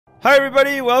Hi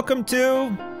everybody, welcome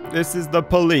to This is the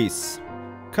Police.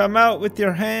 Come out with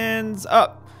your hands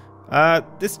up.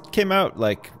 This came out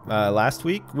like last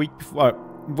week before.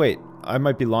 Wait, I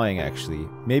might be lying actually.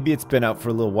 Maybe it's been out for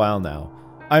a little while now.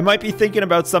 I might be thinking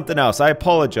about something else. I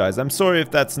apologize. I'm sorry if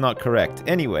that's not correct.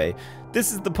 Anyway,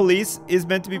 This is the Police is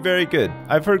meant to be very good.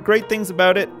 I've heard great things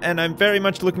about it and I'm very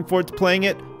much looking forward to playing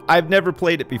it. I've never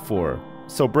played it before.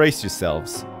 So brace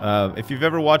yourselves. If you've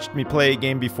ever watched me play a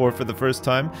game before for the first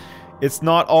time, it's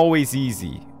not always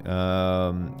easy.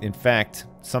 In fact,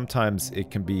 sometimes it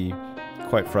can be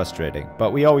quite frustrating.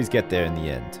 But we always get there in the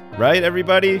end. Right,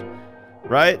 everybody?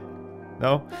 Right?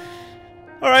 No?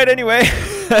 Alright, anyway.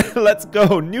 Let's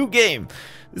go. New game.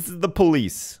 This is the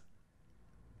Police.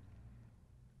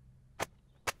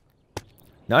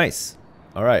 Nice.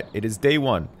 Alright, it is day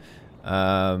one.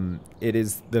 It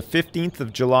is the 15th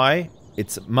of July.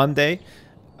 It's Monday.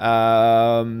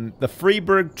 The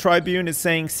Freiburg Tribune is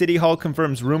saying City Hall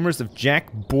confirms rumors of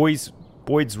Jack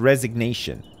Boyd's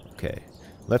resignation. Okay,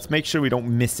 let's make sure we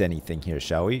don't miss anything here,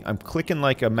 shall we? I'm clicking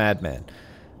like a madman.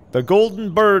 The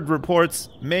Golden Bird reports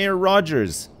Mayor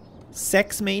Rogers,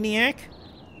 sex maniac?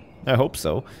 I hope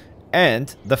so.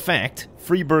 And the Fact,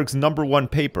 Freiburg's #1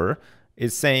 paper,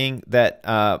 is saying that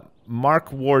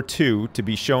Mark War II to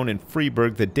be shown in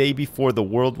Freiburg the day before the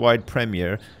worldwide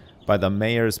premiere by the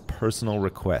mayor's personal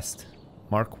request.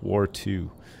 Mark War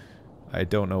II. I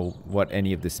don't know what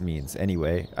any of this means.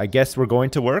 Anyway, I guess we're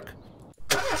going to work.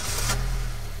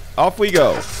 Off we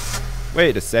go.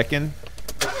 Wait a second.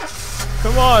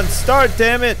 Come on, start,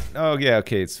 damn it. Oh, yeah,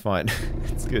 okay, it's fine.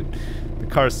 It's good. The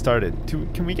car started.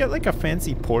 Can we get like a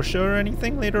fancy Porsche or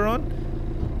anything later on?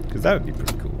 Because that would be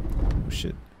pretty cool. Oh,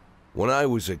 shit. When I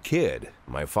was a kid,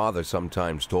 my father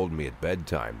sometimes told me at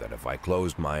bedtime that if I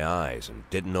closed my eyes and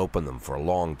didn't open them for a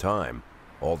long time,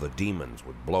 all the demons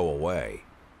would blow away.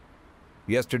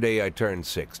 Yesterday I turned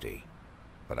 60,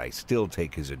 but I still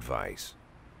take his advice.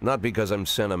 Not because I'm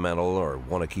sentimental or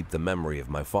want to keep the memory of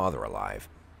my father alive.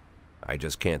 I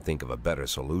just can't think of a better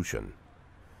solution.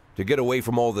 To get away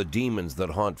from all the demons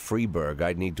that haunt Freiburg,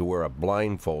 I'd need to wear a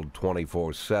blindfold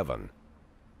 24/7.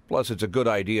 Plus, it's a good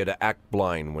idea to act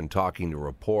blind when talking to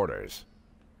reporters.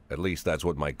 At least that's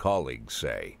what my colleagues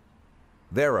say.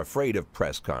 They're afraid of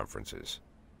press conferences.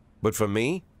 But for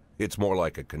me, it's more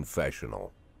like a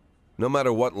confessional. No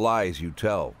matter what lies you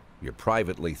tell, you're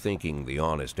privately thinking the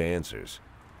honest answers.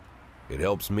 It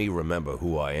helps me remember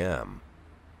who I am.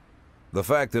 The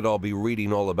fact that I'll be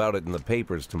reading all about it in the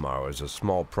papers tomorrow is a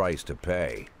small price to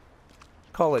pay.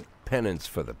 Call it penance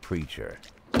for the preacher.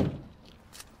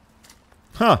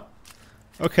 Huh.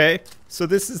 Okay. So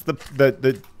this is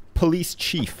the police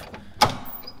chief.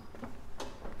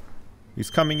 He's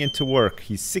coming into work.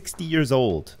 He's 60 years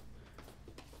old.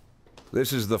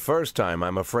 This is the first time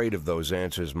I'm afraid of those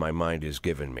answers my mind has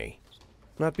given me.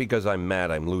 Not because I'm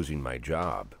mad I'm losing my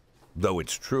job. Though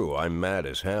it's true, I'm mad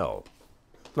as hell.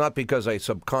 Not because I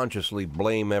subconsciously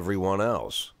blame everyone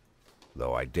else.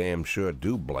 Though I damn sure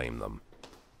do blame them.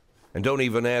 And don't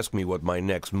even ask me what my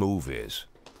next move is.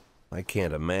 I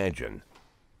can't imagine.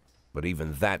 But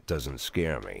even that doesn't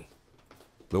scare me.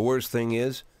 The worst thing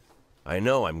is, I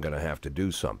know I'm gonna have to do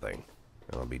something.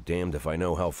 And I'll be damned if I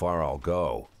know how far I'll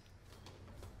go.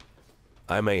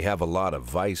 I may have a lot of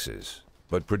vices,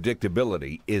 but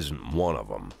predictability isn't one of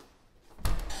them.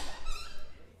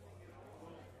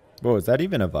 Whoa, is that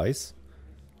even a vice?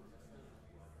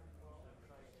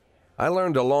 I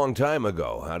learned a long time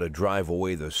ago how to drive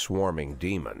away the swarming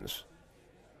demons.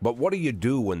 But what do you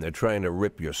do when they're trying to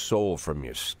rip your soul from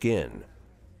your skin?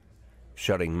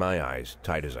 Shutting my eyes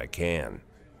tight as I can.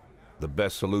 The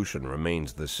best solution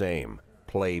remains the same.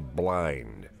 Play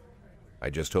blind. I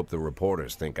just hope the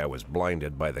reporters think I was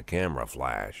blinded by the camera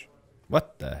flash.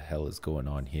 What the hell is going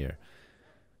on here?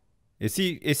 Is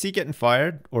he getting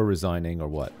fired or resigning or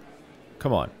what?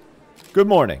 Come on. Good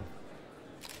morning.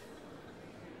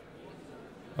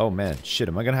 Oh man, shit,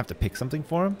 am I gonna have to pick something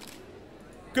for him?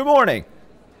 Good morning.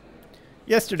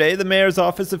 Yesterday, the mayor's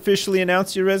office officially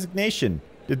announced your resignation.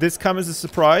 Did this come as a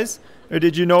surprise, or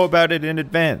did you know about it in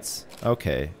advance?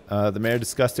 Okay, the mayor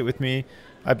discussed it with me.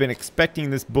 I've been expecting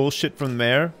this bullshit from the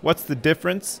mayor. What's the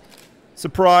difference?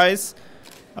 Surprise.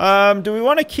 Do we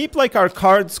want to keep, like, our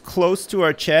cards close to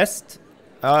our chest?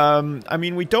 I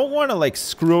mean, we don't want to, like,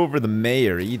 screw over the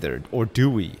mayor either, or do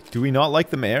we? Do we not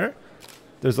like the mayor?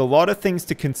 There's a lot of things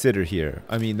to consider here.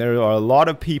 I mean, there are a lot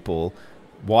of people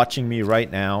watching me right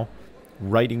now,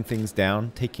 writing things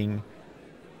down, taking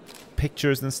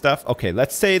pictures and stuff. Okay,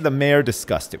 let's say the mayor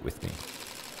discussed it with me.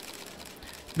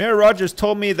 Mayor Rogers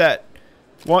told me that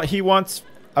he wants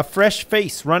a fresh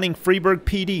face running Freeburg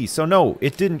PD, so no,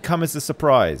 it didn't come as a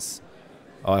surprise.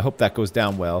 Oh, I hope that goes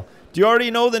down well. Do you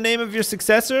already know the name of your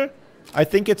successor? I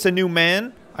think it's a new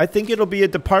man. I think it'll be a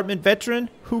department veteran.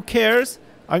 Who cares?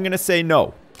 I'm gonna say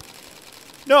no.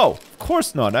 No, of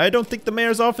course not. I don't think the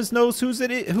mayor's office knows who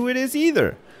it is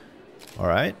either. All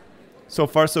right. So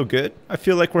far, so good. I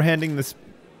feel like we're handling this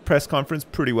press conference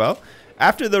pretty well.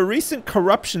 After the recent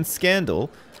corruption scandal,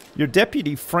 your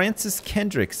deputy, Francis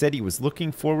Kendrick, said he was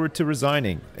looking forward to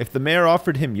resigning. If the mayor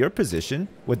offered him your position,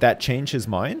 would that change his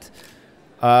mind?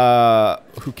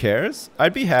 Who cares?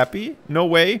 I'd be happy. No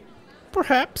way.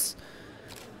 Perhaps.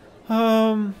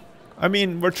 I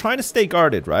mean, we're trying to stay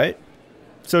guarded, right?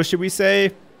 So should we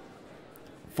say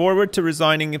forward to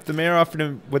resigning? If the mayor offered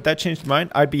him, would that change his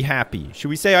mind? I'd be happy. Should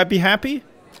we say I'd be happy?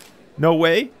 No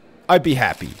way. I'd be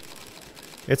happy.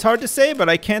 It's hard to say, but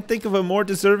I can't think of a more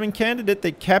deserving candidate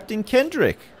than Captain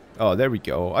Kendrick. Oh, there we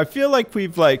go. I feel like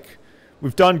we've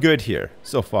done good here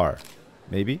so far.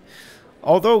 Maybe.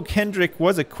 Although Kendrick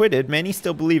was acquitted, many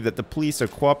still believe that the police are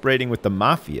cooperating with the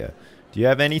mafia. Do you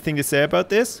have anything to say about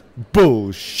this?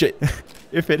 Bullshit.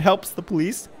 If it helps the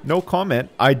police, no comment.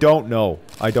 I don't know.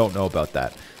 I don't know about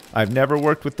that. I've never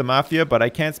worked with the mafia, but I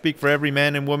can't speak for every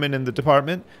man and woman in the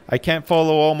department. I can't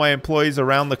follow all my employees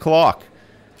around the clock.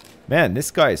 Man,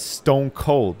 this guy is stone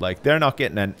cold. Like, they're not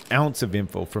getting an ounce of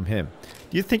info from him.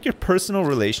 Do you think your personal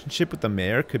relationship with the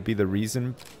mayor could be the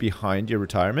reason behind your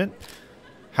retirement?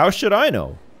 How should I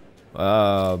know?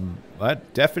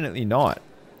 Definitely not.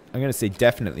 I'm going to say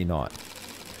definitely not.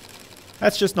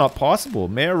 That's just not possible.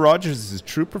 Mayor Rogers is a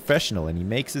true professional and he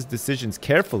makes his decisions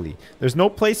carefully. There's no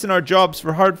place in our jobs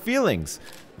for hard feelings.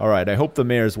 All right, I hope the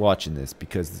mayor's watching this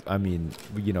because, I mean,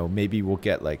 you know, maybe we'll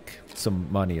get like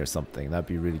some money or something. That'd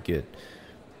be really good.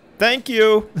 Thank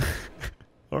you.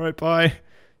 All right, bye.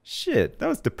 Shit, that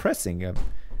was depressing.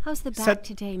 How's the back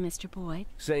today, Mr. Boyd?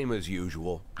 Same as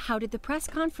usual. How did the press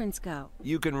conference go?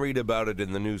 You can read about it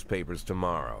in the newspapers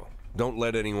tomorrow. Don't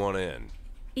let anyone in.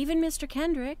 Even Mr.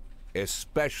 Kendrick?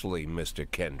 Especially Mr.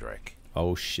 Kendrick.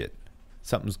 Oh, shit.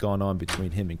 Something's gone on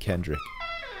between him and Kendrick.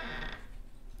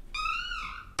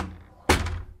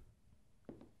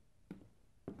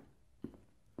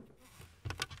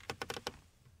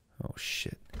 Oh,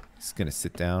 shit. He's gonna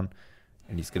sit down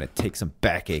and he's gonna take some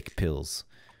backache pills.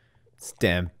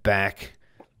 Stand back.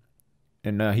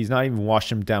 And he's not even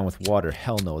washing him down with water.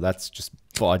 Hell no, that's just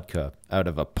vodka out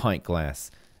of a pint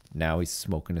glass. Now he's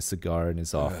smoking a cigar in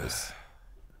his office.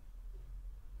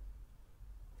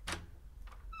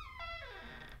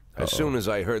 As soon as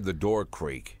I heard the door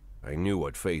creak, I knew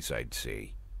what face I'd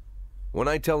see. When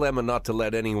I tell Emma not to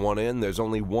let anyone in, there's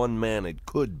only one man it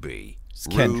could be. It's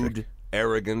Kendrick. Rude,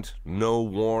 arrogant, no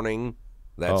warning.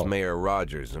 That's Mayor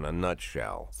Rogers in a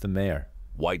nutshell. It's the mayor.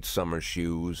 White summer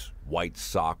shoes, white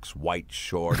socks, white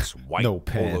shorts, white no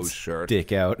polo pants, shirt,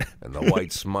 dick out, and the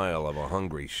white smile of a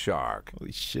hungry shark.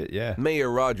 Holy shit, yeah. Mayor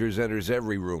Rogers enters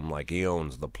every room like he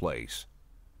owns the place.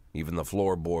 Even the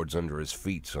floorboards under his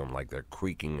feet sound like they're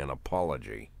creaking an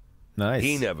apology. Nice.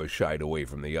 He never shied away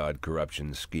from the odd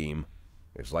corruption scheme.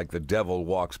 It's like the devil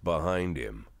walks behind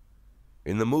him.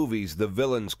 In the movies, the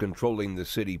villains controlling the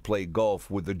city play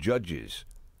golf with the judges.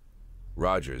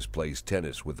 Rogers plays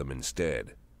tennis with them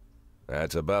instead.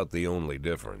 That's about the only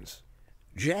difference.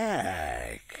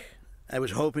 Jack, I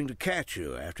was hoping to catch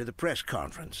you after the press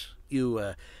conference.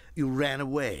 You ran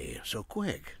away so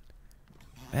quick.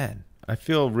 Man, I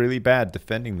feel really bad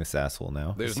defending this asshole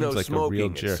now. There's Seems no like a real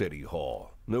smoking jerk. at City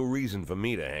Hall. No reason for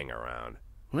me to hang around.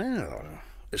 Well,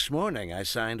 this morning I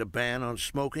signed a ban on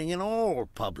smoking in all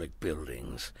public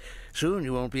buildings. Soon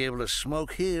you won't be able to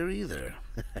smoke here either.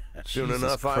 Soon Jesus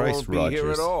enough, I Christ, won't be here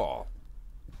Rogers. at all.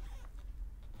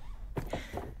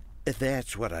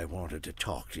 That's what I wanted to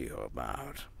talk to you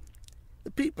about.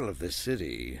 The people of this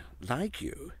city like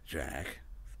you, Jack.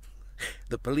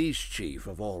 The police chief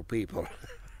of all people.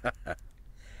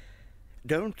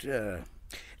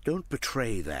 Don't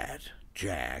betray that,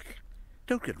 Jack.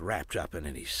 Don't get wrapped up in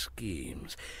any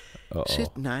schemes.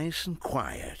 Sit nice and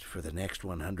quiet for the next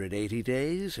 180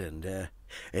 days, and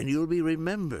you'll be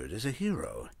remembered as a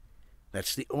hero.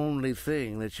 That's the only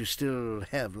thing that you still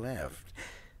have left.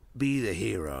 Be the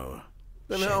hero.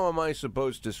 Then how am I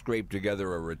supposed to scrape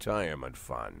together a retirement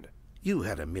fund? You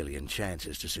had a million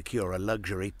chances to secure a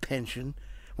luxury pension,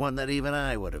 one that even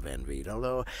I would have envied,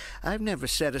 although I've never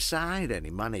set aside any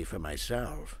money for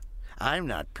myself. I'm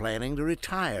not planning to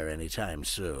retire anytime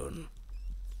soon.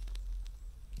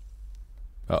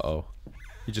 Uh-oh.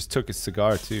 He just took his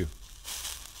cigar, too.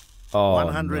 Oh,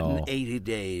 180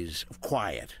 days of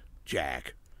quiet,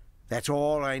 Jack. That's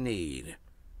all I need.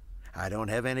 I don't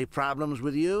have any problems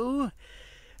with you,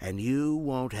 and you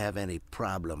won't have any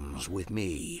problems with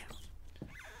me.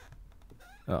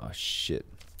 Oh, shit.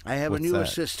 I have What's a new that?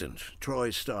 assistant, Troy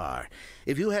Starr.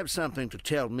 If you have something to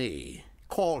tell me,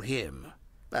 call him.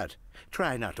 But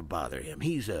try not to bother him.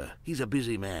 He's a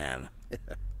busy man.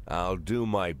 I'll do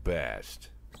my best.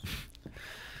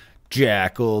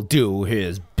 Jack will do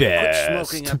his best. Quit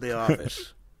smoking up the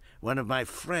office. One of my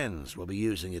friends will be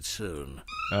using it soon.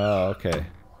 Oh, okay.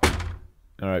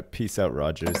 All right, peace out,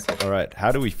 Rogers. All right,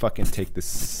 how do we fucking take this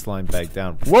slime bag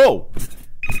down? Whoa!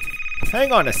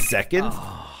 Hang on a second.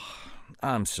 Oh,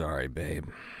 I'm sorry, babe.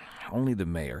 Only the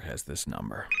mayor has this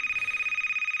number.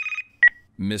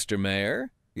 Mr.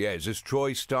 Mayor? Yeah, is this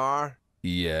Troy Starr?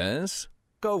 Yes?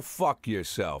 Go fuck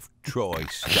yourself, Troy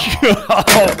Starr.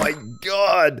 Oh my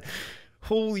god!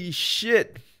 Holy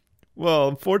shit! Well,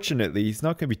 unfortunately, he's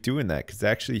not going to be doing that because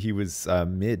actually he was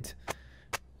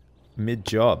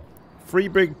mid-job.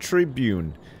 Freeburg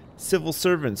Tribune. Civil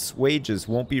servants' wages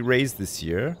won't be raised this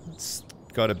year. It's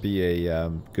got to be a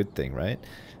good thing, right?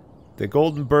 The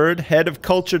Golden Bird, head of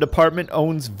culture department,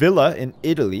 owns villa in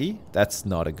Italy. That's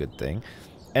not a good thing.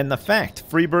 And the Fact,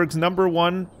 Freeburg's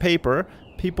 #1 paper.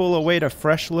 People await a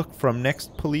fresh look from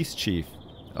next police chief.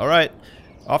 All right,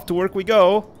 off to work we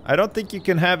go. I don't think you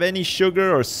can have any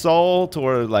sugar or salt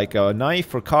or like a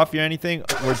knife or coffee or anything.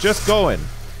 We're just going.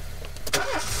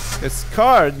 This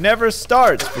car never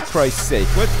starts, for Christ's sake.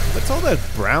 What's all that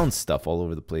brown stuff all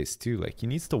over the place, too? Like, he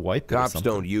needs to wipe it or Cops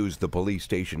something. don't use the police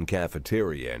station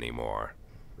cafeteria anymore.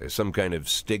 There's some kind of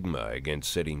stigma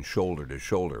against sitting shoulder to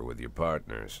shoulder with your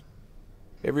partners.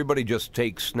 Everybody just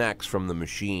takes snacks from the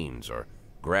machines or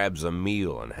grabs a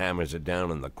meal and hammers it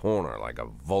down in the corner like a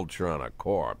vulture on a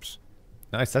corpse.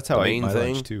 Nice, that's how I eat my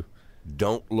lunch, too.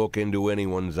 Don't look into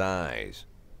anyone's eyes.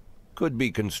 Could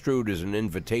be construed as an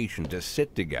invitation to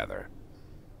sit together.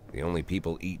 The only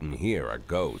people eating here are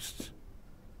ghosts.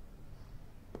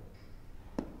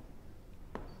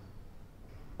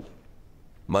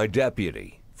 My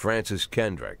deputy, Francis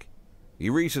Kendrick. He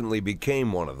recently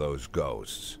became one of those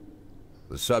ghosts.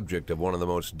 The subject of one of the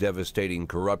most devastating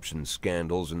corruption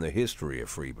scandals in the history of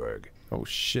Freeburg. Oh,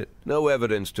 shit. No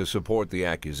evidence to support the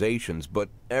accusations, but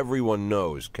everyone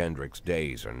knows Kendrick's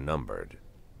days are numbered.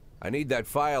 I need that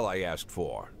file I asked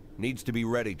for. Needs to be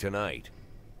ready tonight.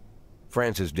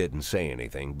 Francis didn't say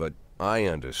anything, but I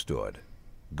understood.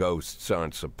 Ghosts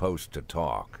aren't supposed to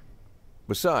talk.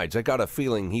 Besides, I got a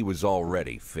feeling he was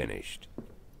already finished.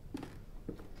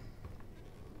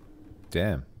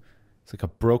 Damn. It's like a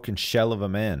broken shell of a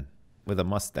man with a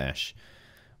mustache.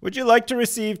 Would you like to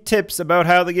receive tips about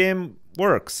how the game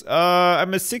works?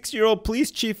 I'm a 6-year-old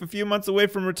police chief a few months away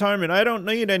from retirement. I don't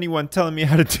need anyone telling me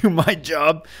how to do my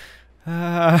job.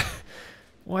 Well,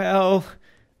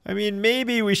 I mean,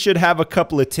 maybe we should have a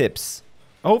couple of tips.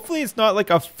 Hopefully it's not like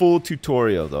a full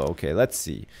tutorial, though. Okay, let's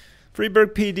see.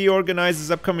 Freeburg PD organizes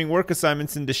upcoming work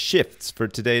assignments into shifts for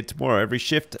today and tomorrow. Every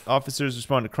shift, officers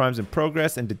respond to crimes in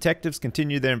progress, and detectives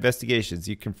continue their investigations.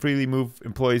 You can freely move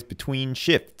employees between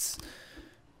shifts.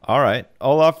 All right.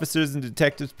 All officers and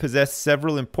detectives possess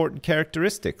several important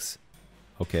characteristics.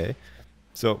 Okay.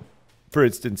 So, for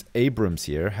instance, Abrams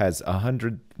here has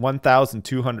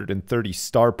 1,230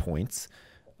 star points.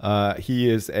 He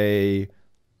is a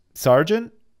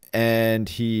sergeant, and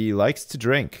he likes to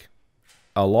drink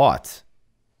a lot.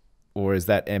 Or is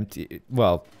that empty?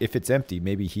 Well, if it's empty,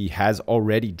 maybe he has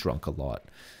already drunk a lot.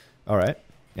 All right.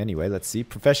 Anyway, let's see.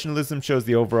 Professionalism shows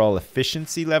the overall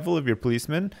efficiency level of your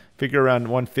policeman. Figure around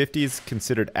 150 is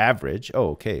considered average. Oh,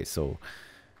 okay. So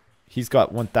he's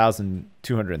got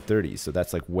 1,230, so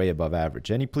that's like way above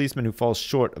average. Any policeman who falls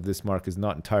short of this mark is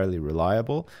not entirely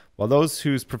reliable, while those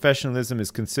whose professionalism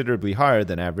is considerably higher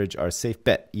than average are a safe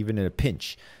bet, even in a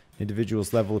pinch.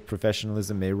 Individuals' level of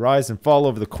professionalism may rise and fall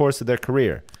over the course of their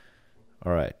career.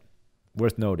 All right.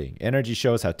 Worth noting. Energy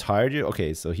shows how tired you...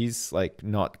 Okay, so he's like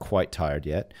not quite tired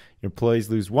yet. Your employees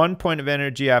lose 1 point of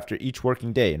energy after each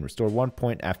working day and restore 1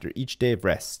 point after each day of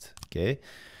rest. Okay.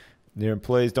 Your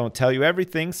employees don't tell you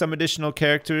everything. Some additional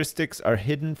characteristics are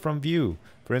hidden from view.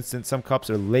 For instance, some cops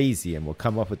are lazy and will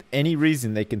come up with any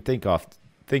reason they can think of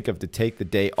to take the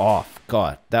day off.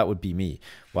 God, that would be me.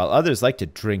 While others like to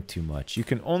drink too much. You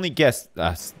can only guess,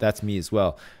 that's me as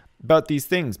well, about these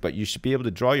things, but you should be able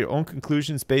to draw your own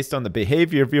conclusions based on the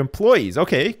behavior of your employees.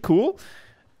 Okay, cool.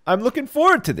 I'm looking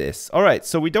forward to this. All right,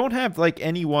 so we don't have like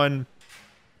anyone.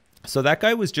 So that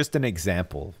guy was just an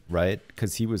example, right?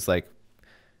 Because he was like,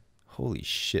 holy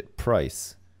shit,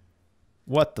 Price.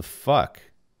 What the fuck?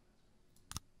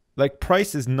 Like,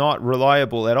 Price is not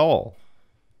reliable at all.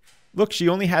 Look, she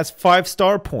only has 5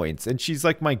 star points, and she's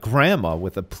like my grandma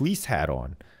with a police hat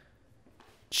on.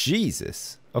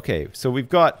 Jesus. Okay, so we've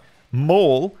got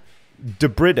Mole,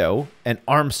 DeBrito, and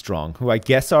Armstrong, who I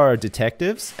guess are our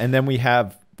detectives. And then we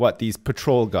have, what, these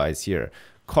patrol guys here.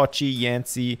 Kochi,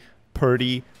 Yancey,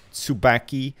 Purdy,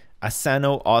 Tsubaki,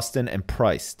 Asano, Austin, and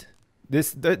Price.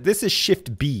 This is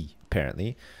shift B,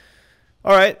 apparently.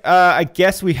 All right, I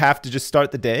guess we have to just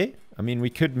start the day. I mean, we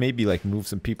could maybe like move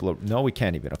some people. No, we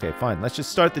can't even. Okay, fine. Let's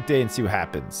just start the day and see what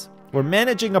happens. We're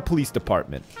managing a police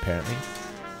department, apparently.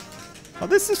 Oh,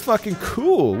 this is fucking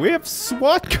cool. We have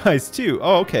SWAT guys too.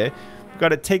 Oh, okay. We've got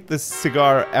to take the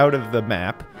cigar out of the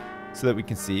map so that we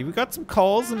can see. We got some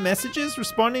calls and messages.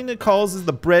 Responding to calls is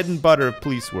the bread and butter of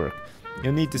police work.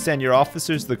 You'll need to send your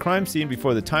officers to the crime scene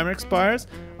before the timer expires.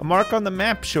 A mark on the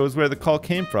map shows where the call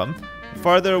came from. The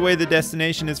farther away the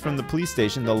destination is from the police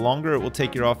station, the longer it will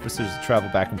take your officers to travel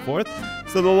back and forth.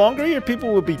 So the longer your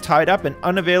people will be tied up and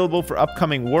unavailable for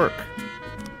upcoming work.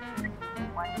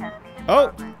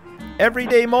 Oh,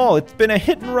 Everyday Mall. It's been a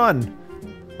hit and run.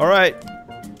 All right.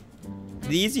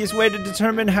 The easiest way to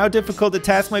determine how difficult the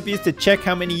task might be is to check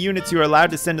how many units you are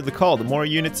allowed to send to the call. The more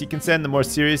units you can send, the more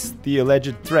serious the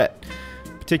alleged threat.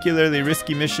 Particularly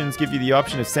risky missions give you the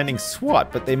option of sending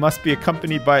SWAT, but they must be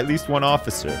accompanied by at least one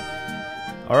officer.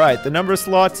 Alright, the number of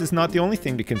slots is not the only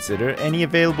thing to consider. Any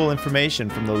available information,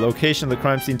 from the location of the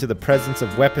crime scene to the presence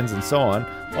of weapons and so on,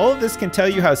 all of this can tell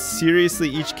you how seriously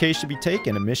each case should be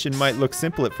taken. A mission might look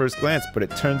simple at first glance, but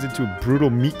it turns into a brutal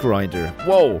meat grinder.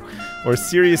 Whoa! Or a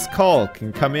serious call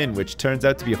can come in, which turns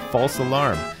out to be a false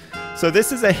alarm. So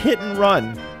this is a hit and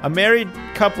run. A married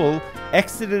couple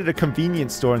exited a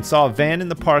convenience store and saw a van in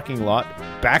the parking lot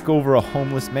back over a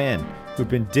homeless man who'd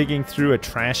been digging through a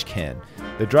trash can.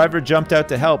 The driver jumped out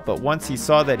to help, but once he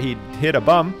saw that he'd hit a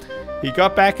bum, he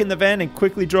got back in the van and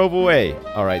quickly drove away.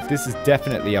 Alright, this is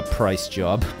definitely a Price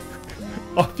job.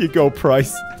 Off you go,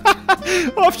 Price.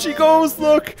 Off she goes,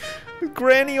 look!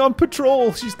 Granny on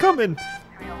patrol, she's coming.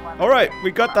 Alright,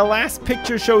 we got the Last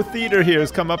Picture Show Theater here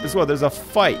has come up as well. There's a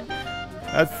fight.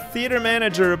 A theater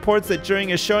manager reports that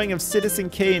during a showing of Citizen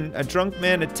Kane, a drunk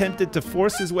man attempted to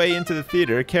force his way into the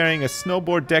theater carrying a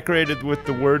snowboard decorated with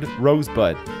the word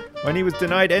Rosebud. When he was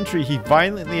denied entry, he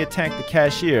violently attacked the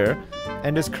cashier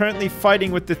and is currently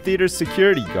fighting with the theater's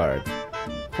security guard.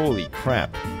 Holy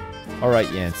crap.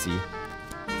 Alright, Yancey.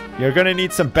 You're gonna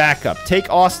need some backup. Take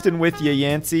Austin with you,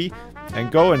 Yancey,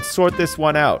 and go and sort this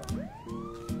one out.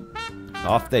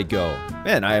 Off they go.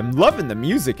 Man, I am loving the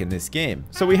music in this game.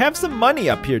 So we have some money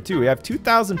up here too. We have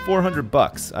 2,400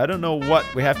 bucks. I don't know what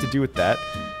we have to do with that.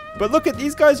 But look at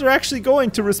these guys are actually going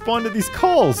to respond to these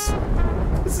calls.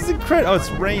 This is incredible. Oh, it's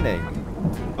raining.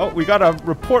 Oh, we got a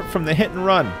report from the hit and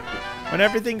run. When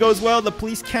everything goes well, the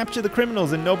police capture the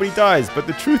criminals and nobody dies. But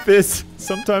the truth is,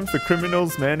 sometimes the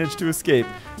criminals manage to escape.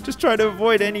 Just try to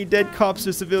avoid any dead cops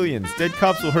or civilians. Dead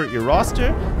cops will hurt your roster.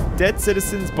 Dead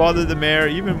citizens bother the mayor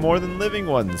even more than living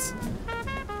ones.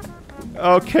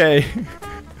 Okay.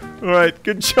 Alright,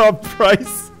 good job,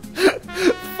 Price.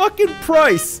 Fucking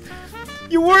Price.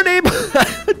 You weren't able...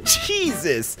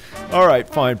 Jesus. Alright,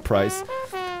 fine, Price.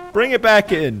 Bring it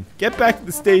back in. Get back to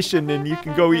the station and you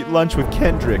can go eat lunch with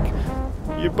Kendrick.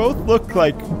 You both look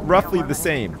like roughly the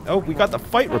same. Oh, we got the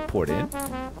fight report in.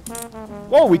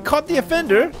 Whoa, we caught the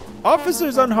offender.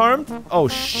 Officers unharmed. Oh,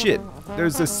 shit.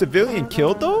 There's a civilian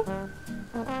killed, though?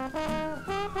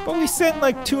 But we sent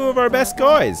like 2 of our best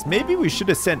guys. Maybe we should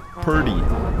have sent Purdy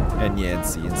and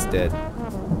Yancey instead.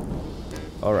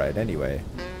 Alright, anyway.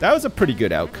 That was a pretty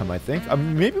good outcome, I think.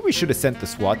 Maybe we should have sent the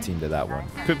SWAT team to that one.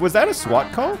 Was that a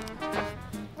SWAT call?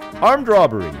 Armed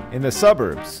robbery in the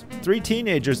suburbs. 3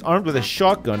 teenagers armed with a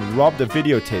shotgun robbed a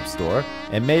videotape store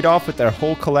and made off with their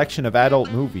whole collection of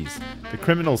adult movies. The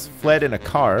criminals fled in a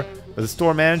car, but the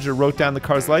store manager wrote down the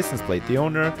car's license plate. The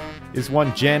owner is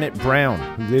one Janet Brown,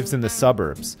 who lives in the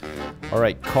suburbs.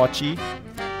 Alright, Kochi.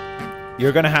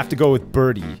 You're gonna have to go with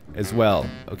Birdie as well,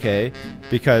 okay?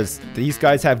 Because these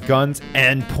guys have guns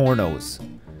and pornos.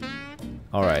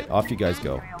 Alright, off you guys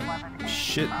go.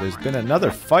 Shit, there's been another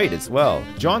fight as well.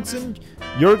 Johnson,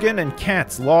 Jurgen, and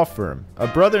Katz law firm. A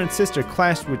brother and sister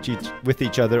clashed with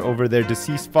each other over their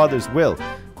deceased father's will.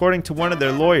 According to one of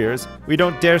their lawyers, we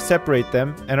don't dare separate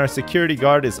them, and our security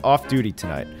guard is off duty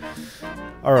tonight.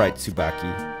 Alright,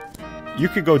 Tsubaki. You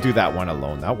could go do that one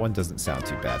alone. That one doesn't sound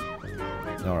too bad.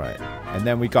 Alright. And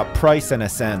then we got Price and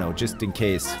Asano, just in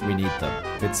case we need them.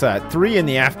 It's 3 in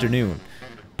the afternoon.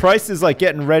 Price is like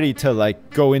getting ready to like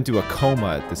go into a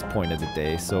coma at this point of the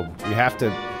day, so we have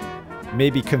to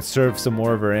maybe conserve some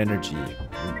more of her energy.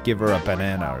 Give her a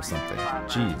banana or something.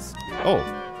 Jeez. Oh,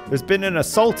 there's been an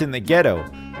assault in the ghetto.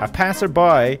 A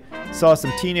passerby saw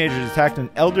some teenagers attack an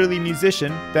elderly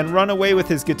musician, then run away with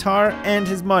his guitar and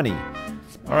his money.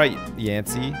 All right,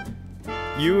 Yancey.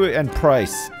 You and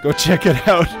Price, go check it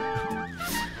out.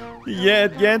 Yeah,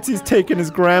 Yancey's taking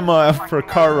his grandma out for a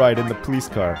car ride in the police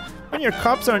car. When your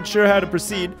cops aren't sure how to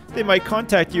proceed, they might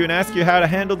contact you and ask you how to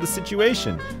handle the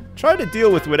situation. Try to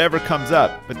deal with whatever comes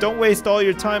up, but don't waste all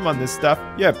your time on this stuff.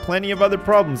 You have plenty of other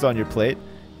problems on your plate.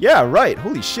 Yeah, right.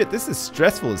 Holy shit, this is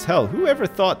stressful as hell. Who ever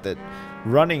thought that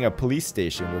running a police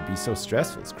station would be so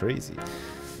stressful? It's crazy.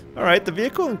 Alright, the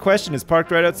vehicle in question is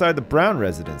parked right outside the Brown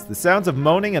residence. The sounds of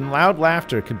moaning and loud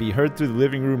laughter can be heard through the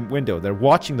living room window. They're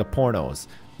watching the pornos.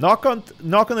 Knock on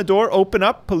the door, open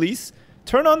up, police.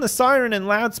 Turn on the siren and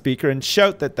loudspeaker and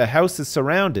shout that the house is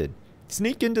surrounded.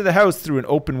 Sneak into the house through an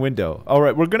open window.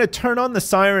 Alright, we're gonna turn on the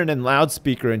siren and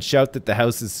loudspeaker and shout that the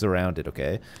house is surrounded,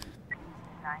 okay?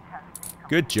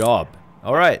 Good job.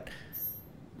 Alright.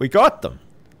 We got them.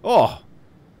 Oh,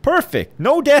 perfect.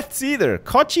 No deaths either.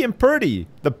 Kochi and Purdy,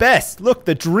 the best. Look,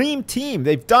 the dream team.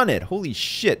 They've done it. Holy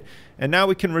shit. And now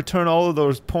we can return all of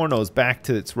those pornos back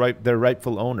to their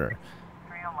rightful owner.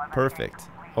 Perfect.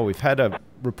 Oh, we've had a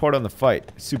report on the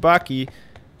fight. Tsubaki.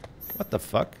 What the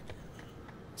fuck?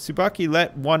 Tsubaki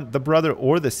let the brother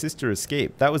or the sister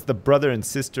escape. That was the brother and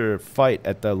sister fight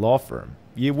at the law firm.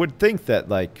 You would think that,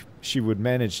 like, she would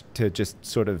manage to just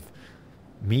sort of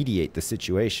mediate the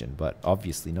situation, but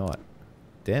obviously not.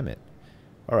 Damn it.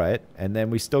 Alright, and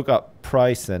then we still got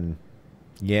Price and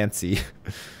Yancey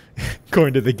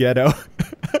going to the ghetto.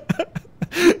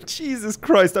 Jesus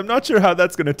Christ, I'm not sure how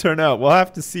that's going to turn out. We'll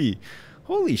have to see.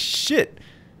 Holy shit.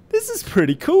 This is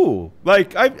pretty cool.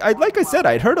 Like I said,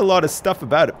 I'd heard a lot of stuff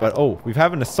about it, but oh, we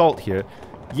have an assault here.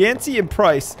 Yancey and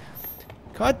Price.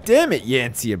 God damn it,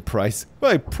 Yancey and Price.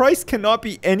 Well, Price cannot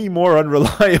be any more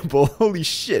unreliable. Holy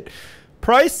shit.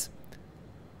 Price,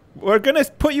 we're gonna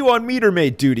put you on meter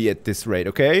maid duty at this rate,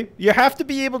 okay? You have to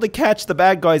be able to catch the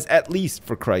bad guys at least,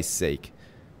 for Christ's sake.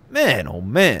 Man, oh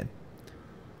man.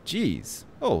 Jeez.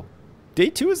 Oh, day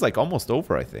 2 is like almost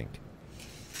over, I think.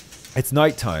 It's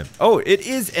nighttime. Oh, it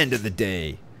is end of the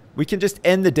day. We can just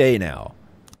end the day now.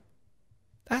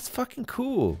 That's fucking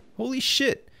cool. Holy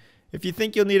shit. If you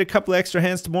think you'll need a couple extra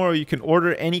hands tomorrow, you can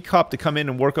order any cop to come in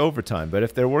and work overtime. But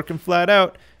if they're working flat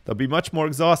out, they'll be much more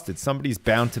exhausted. Somebody's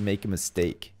bound to make a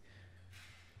mistake.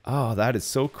 Oh, that is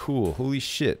so cool. Holy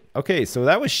shit. Okay, so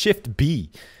that was Shift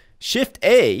B. Shift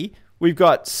A, we've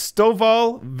got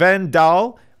Stovall, Van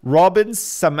Dahl, Robbins,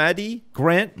 Samadi,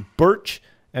 Grant, Birch,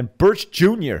 and Birch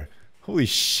Jr. Holy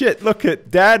shit, look at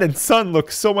dad and son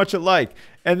look so much alike.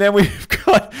 And then we've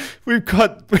got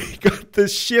the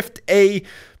Shift A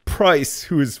Price,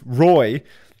 who is Roy.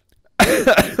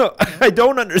 I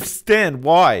don't understand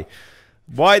why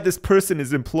this person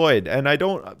is employed, and I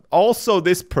don't. Also,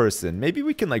 this person, maybe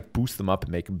we can like boost them up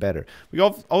and make them better. We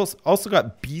also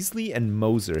got Beasley and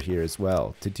Moser here as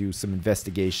well to do some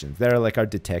investigations. They're like our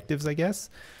detectives, I guess.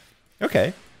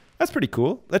 Okay, that's pretty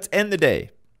cool. Let's end the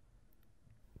day.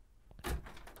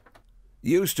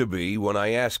 Used to be when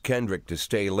I asked Kendrick to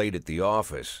stay late at the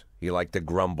office, he liked to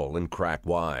grumble and crack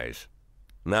wise.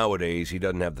 Nowadays, he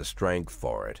doesn't have the strength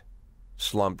for it.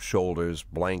 Slumped shoulders,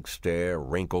 blank stare,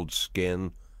 wrinkled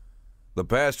skin. The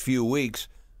past few weeks,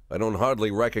 I don't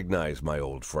hardly recognize my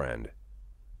old friend.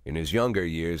 In his younger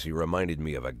years, he reminded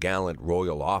me of a gallant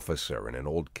royal officer in an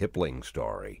old Kipling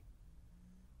story.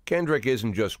 Kendrick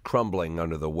isn't just crumbling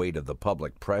under the weight of the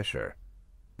public pressure,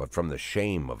 but from the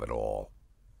shame of it all.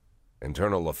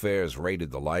 Internal Affairs raided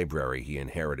the library he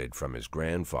inherited from his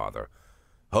grandfather,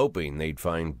 hoping they'd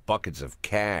find buckets of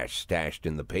cash stashed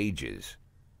in the pages.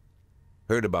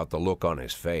 Heard about the look on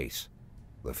his face,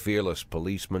 the fearless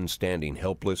policeman standing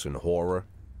helpless in horror.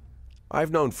 I've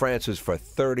known Francis for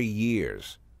 30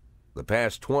 years. The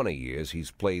past 20 years he's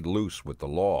played loose with the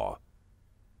law.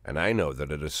 And I know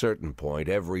that at a certain point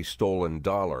every stolen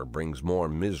dollar brings more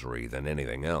misery than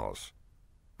anything else.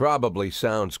 Probably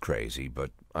sounds crazy, but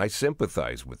I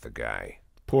sympathize with the guy.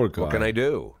 Poor guy. What can I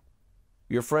do?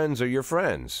 Your friends are your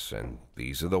friends, and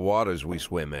these are the waters we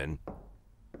swim in.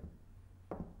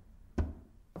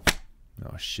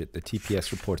 Oh shit, the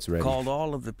TPS report's ready. Called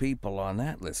all of the people on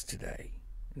that list today.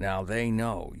 Now they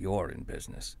know you're in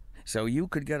business, so you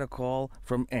could get a call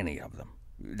from any of them.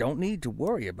 You don't need to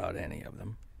worry about any of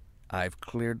them. I've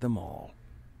cleared them all.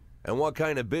 And what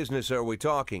kind of business are we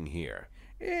talking here?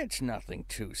 It's nothing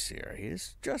too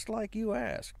serious, just like you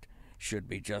asked. Should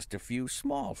be just a few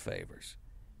small favors.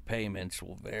 Payments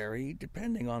will vary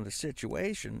depending on the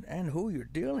situation and who you're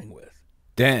dealing with.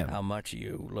 Damn. How much are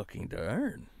you looking to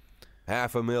earn?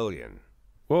 $500,000.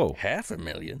 Whoa.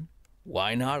 $500,000?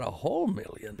 Why not a whole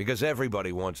million? Because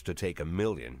everybody wants to take $1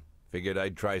 million. Figured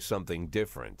I'd try something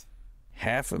different.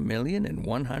 $500,000 in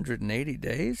 180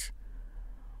 days?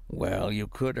 Well, you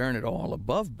could earn it all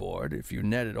above board if you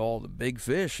netted all the big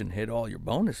fish and hit all your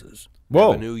bonuses.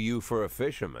 Whoa. Never knew you for a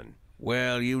fisherman.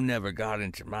 Well, you never got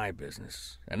into my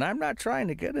business, and I'm not trying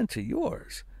to get into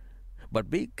yours. But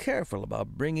be careful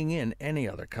about bringing in any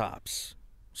other cops.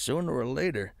 Sooner or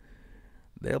later,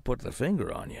 they'll put the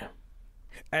finger on you.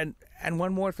 And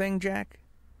one more thing, Jack.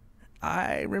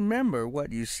 I remember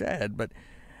what you said, but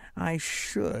I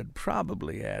should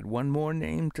probably add one more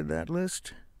name to that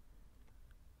list.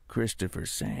 Christopher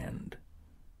Sand.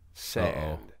 Sand.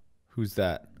 Uh-oh. Who's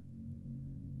that?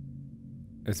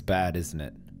 It's bad, isn't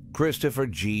it? Christopher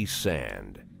G.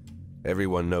 Sand.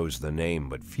 Everyone knows the name,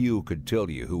 but few could tell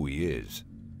you who he is.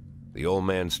 The old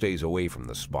man stays away from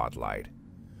the spotlight.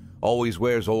 Always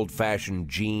wears old-fashioned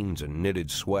jeans and knitted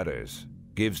sweaters.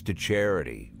 Gives to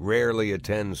charity. Rarely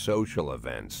attends social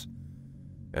events.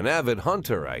 An avid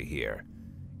hunter, I hear.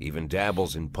 Even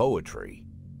dabbles in poetry.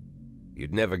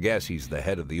 You'd never guess he's the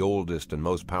head of the oldest and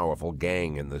most powerful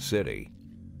gang in the city.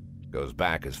 Goes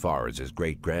back as far as his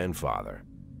great-grandfather.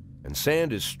 And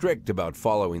Sand is strict about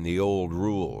following the old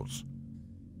rules.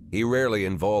 He rarely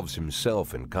involves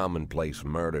himself in commonplace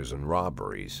murders and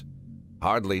robberies.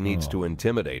 Hardly needs to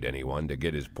intimidate anyone to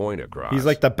get his point across. He's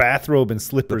like the bathrobe and The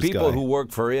slippers people guy. who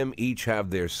work for him each have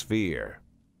their sphere.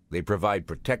 They provide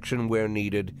protection where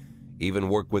needed, even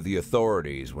work with the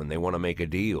authorities when they want to make a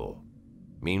deal.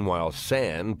 Meanwhile,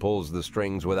 Sand pulls the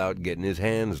strings without getting his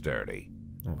hands dirty.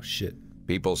 Oh, shit.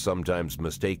 People sometimes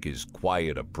mistake his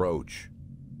quiet approach.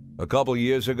 A couple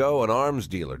years ago, an arms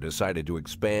dealer decided to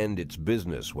expand its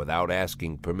business without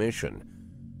asking permission,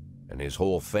 and his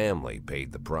whole family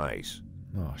paid the price.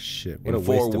 Oh, shit. What In a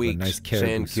 4 waste weeks, of a nice caribou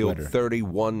Sand killed sweater.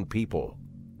 31 people.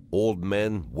 Old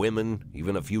men, women,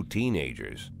 even a few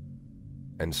teenagers.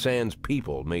 And Sand's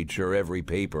people made sure every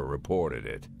paper reported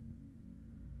it.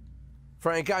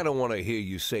 Frank, I don't want to hear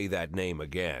you say that name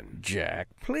again. Jack,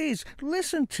 please,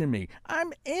 listen to me.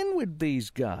 I'm in with these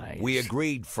guys. We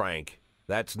agreed, Frank.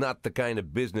 That's not the kind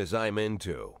of business I'm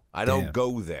into. I don't Damn.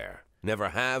 go there. Never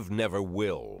have, never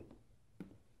will.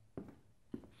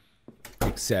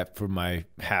 Except for my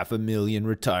 $500,000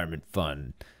 retirement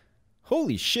fund.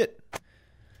 Holy shit.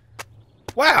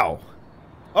 Wow.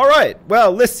 All right.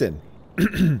 Well, listen.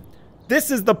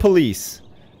 This is the police.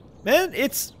 Man,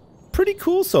 it's pretty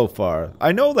cool so far.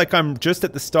 I know, like, I'm just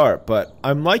at the start, but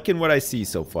I'm liking what I see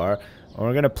so far.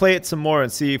 We're going to play it some more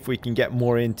and see if we can get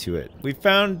more into it. We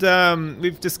found,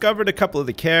 we've discovered a couple of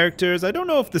the characters. I don't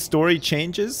know if the story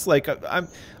changes. Like,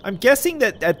 I'm guessing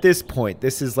that at this point,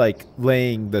 this is like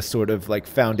laying the sort of like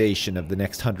foundation of the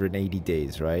next 180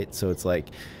 days, right? So it's like,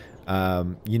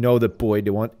 you know that Boyd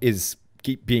is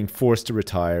being forced to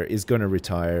retire, is going to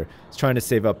retire. He's trying to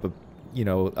save up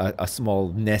a small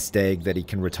nest egg that he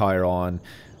can retire on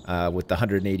with the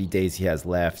 180 days he has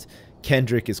left.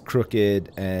 Kendrick is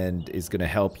crooked and is going to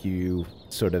help you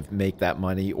sort of make that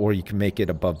money, or you can make it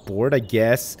above board, I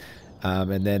guess.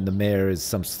 And then the mayor is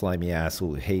some slimy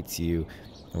asshole who hates you.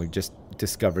 And we've just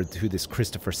discovered who this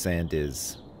Christopher Sand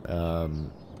is.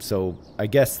 So I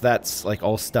guess that's like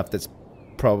all stuff that's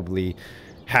probably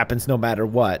happens no matter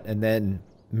what. And then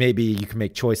maybe you can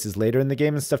make choices later in the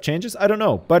game and stuff changes. I don't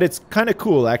know. But it's kind of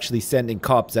cool actually sending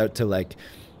cops out to like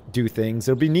do things.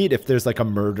 It'll be neat if there's like a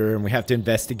murder and we have to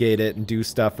investigate it and do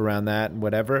stuff around that and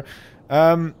whatever.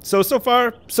 So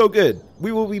far, so good.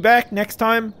 We will be back next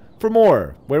time for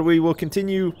more, where we will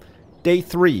continue day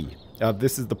 3 of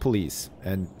This is the Police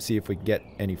and see if we can get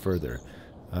any further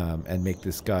and make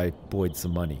this guy Boyd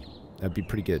some money. That'd be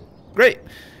pretty good. Great.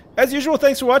 As usual,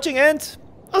 thanks for watching, and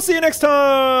I'll see you next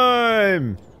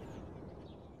time.